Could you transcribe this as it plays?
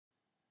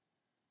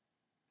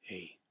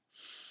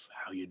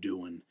how you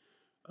doing?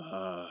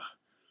 I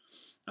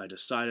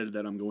decided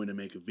that I'm going to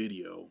make a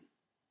video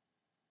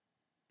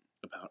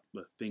about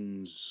the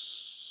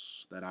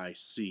things that I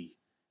see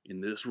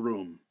in this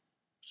room,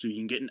 so you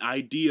can get an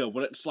idea of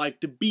what it's like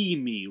to be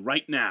me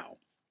right now,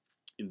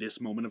 in this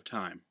moment of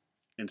time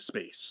and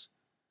space.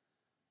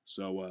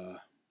 So,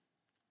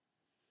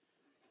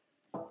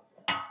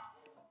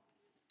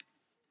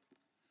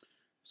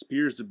 this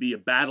appears to be a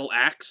battle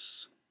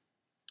axe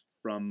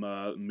from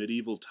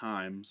medieval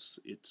times.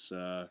 It's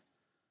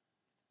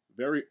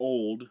very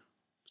old,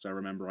 because I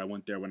remember I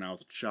went there when I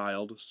was a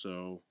child,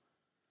 so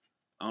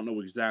I don't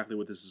know exactly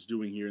what this is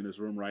doing here in this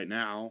room right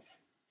now.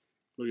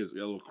 Look, it's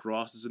got little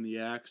crosses in the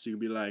axe. You can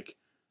be like,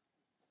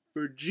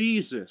 for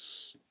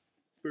Jesus,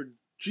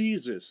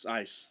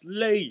 I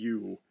slay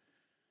you.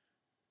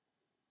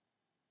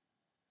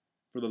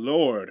 For the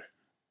Lord.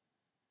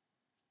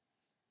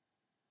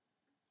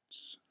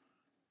 It's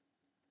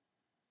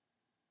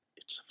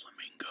a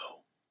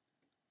flamingo.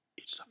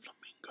 It's a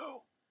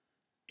flamingo.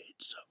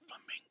 It's a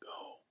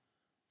flamingo.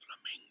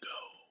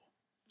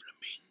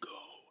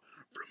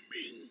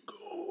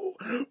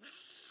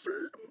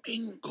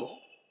 Flamingo.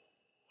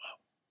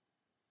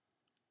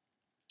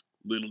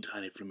 Little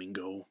tiny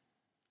flamingo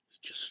is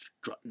just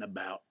strutting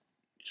about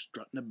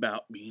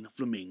being a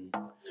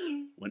flamingo.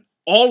 When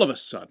all of a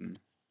sudden,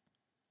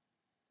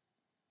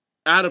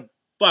 out of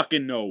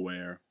fucking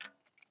nowhere,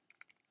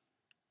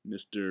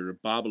 Mr.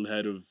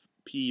 Bobblehead of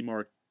P.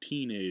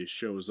 Martinez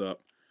shows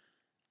up,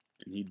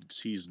 and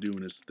he's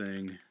doing his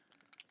thing.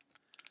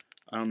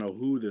 I don't know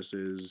who this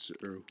is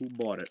or who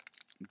bought it,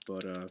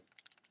 but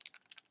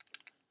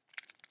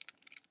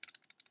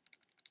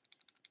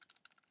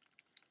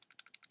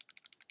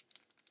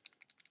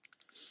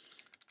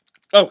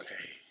okay.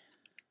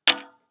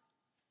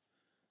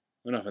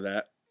 Enough of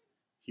that.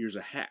 Here's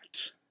a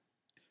hat.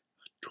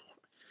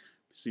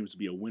 Seems to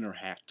be a winter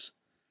hat.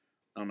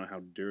 I don't know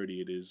how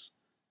dirty it is.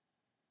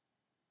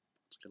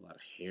 It's got a lot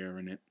of hair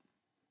in it,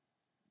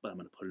 but I'm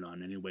gonna put it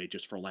on anyway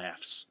just for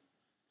laughs.